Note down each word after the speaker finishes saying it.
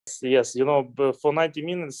Yes, for 90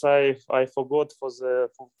 minutes I forgot for the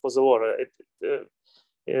war.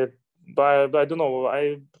 But I don't know.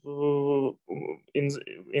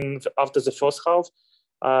 In after the first half,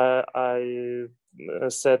 I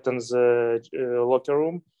sat in the locker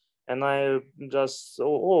room, and I just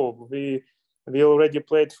we already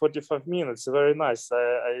played 45 minutes. Very nice.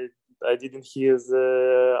 I didn't hear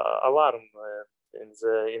the alarm in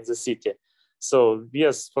the city. So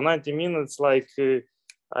yes, for 90 minutes, like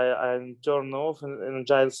I turn off and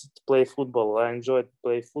just play football. I enjoyed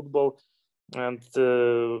play football, and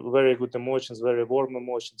very good emotions, very warm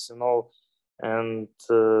emotions, And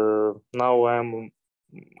now I'm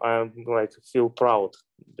like feel proud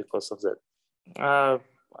because of that.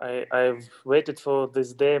 I've waited for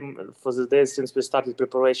this day since we started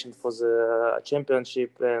preparation for the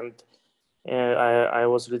championship, and I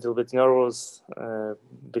was a little bit nervous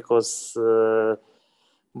because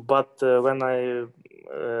but when I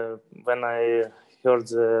heard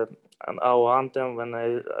our anthem,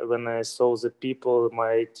 when I saw the people,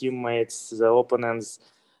 my teammates, the opponents,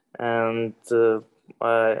 and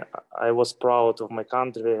I was proud of my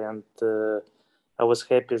country, and I was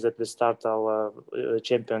happy that we start our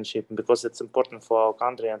championship because it's important for our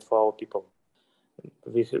country and for our people.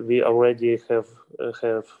 We already have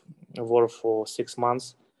war for 6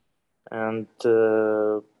 months, and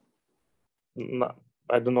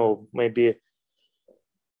I don't know, maybe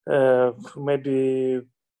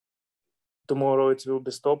tomorrow it will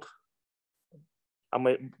be stopped.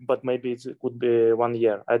 But maybe it could be 1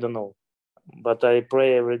 year. I don't know. But I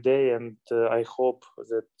pray every day, and I hope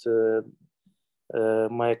that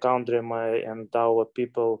my country, and our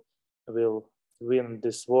people will win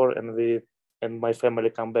this war, and my family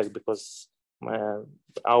come back, because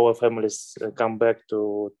our families come back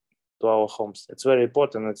to our homes. It's very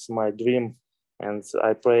important. It's my dream, and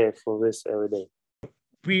I pray for this every day.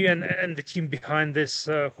 We and the team behind this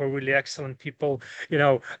who are really excellent people.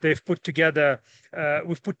 They've put together.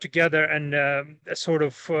 We've put together a sort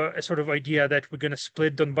of idea that we're going to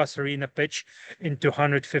split Donbas Arena pitch into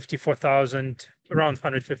around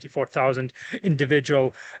 154,000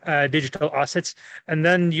 individual digital assets, and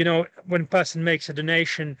then when a person makes a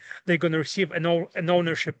donation, they're going to receive an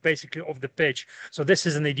ownership basically of the pitch. So this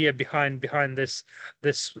is an idea behind this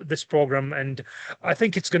program, and I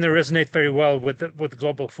think it's going to resonate very well with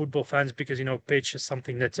global football fans, because pitch is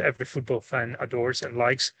something that every football fan adores and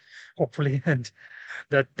likes, hopefully, and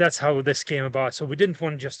that's how this came about. So we didn't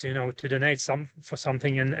want just to donate for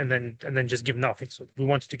something and then just give nothing. So we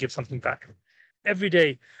wanted to give something back. Every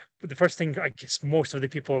day, the first thing I guess most of the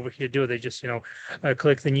people over here do, they just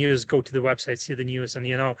click the news, go to the website, see the news,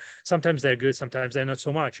 and sometimes they're good, sometimes they're not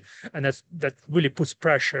so much, and that really puts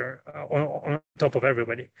pressure on top of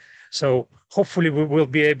everybody. So hopefully we will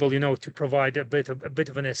be able to provide a bit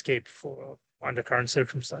of an escape for under current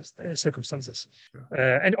circumstances.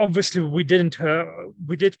 And obviously we did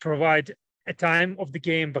provide a time of the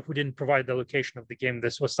game, but we didn't provide the location of the game.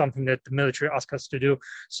 This was something that the military asked us to do.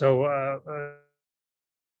 So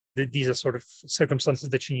these are sort of circumstances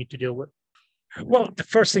that you need to deal with. Well, the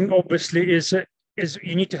first thing obviously is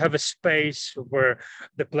you need to have a space where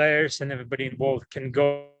the players and everybody involved can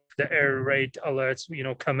go. The air raid alerts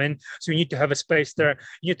come in, so you need to have a space there.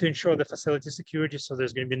 You need to ensure the facility security, so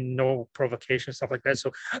there's going to be no provocation, stuff like that.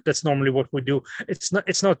 So that's normally what we do. It's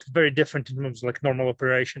not very different in terms of like normal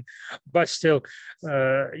operation, but still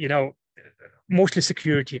mostly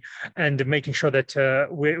security and making sure that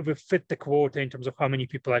we fit the quota in terms of how many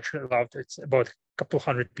people actually allowed. It's about a couple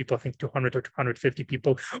hundred people, I think 200 or 250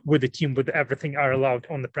 people with the team, with everything, are allowed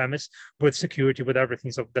on the premise, with security, with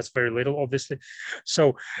everything. So that's very little, obviously.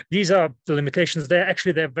 So these are the limitations. They're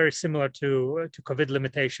very similar to COVID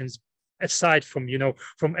limitations, aside from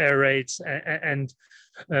from air raids and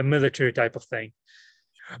military type of thing.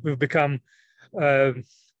 We've become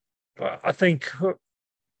I think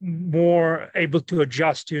more able to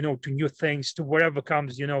adjust to new things, to whatever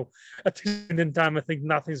comes. At the same time, I think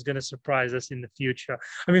nothing's going to surprise us in the future.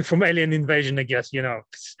 I mean, from alien invasion, I guess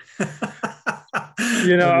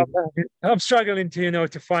I'm struggling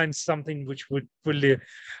to find something which would really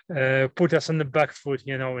put us on the back foot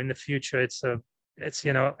in the future. It's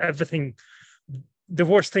everything, the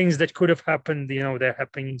worst things that could have happened, they're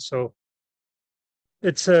happening. So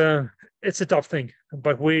it's a tough thing,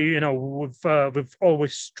 but we've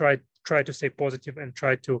always tried to stay positive and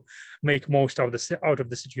try to make most out of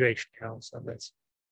the situation. So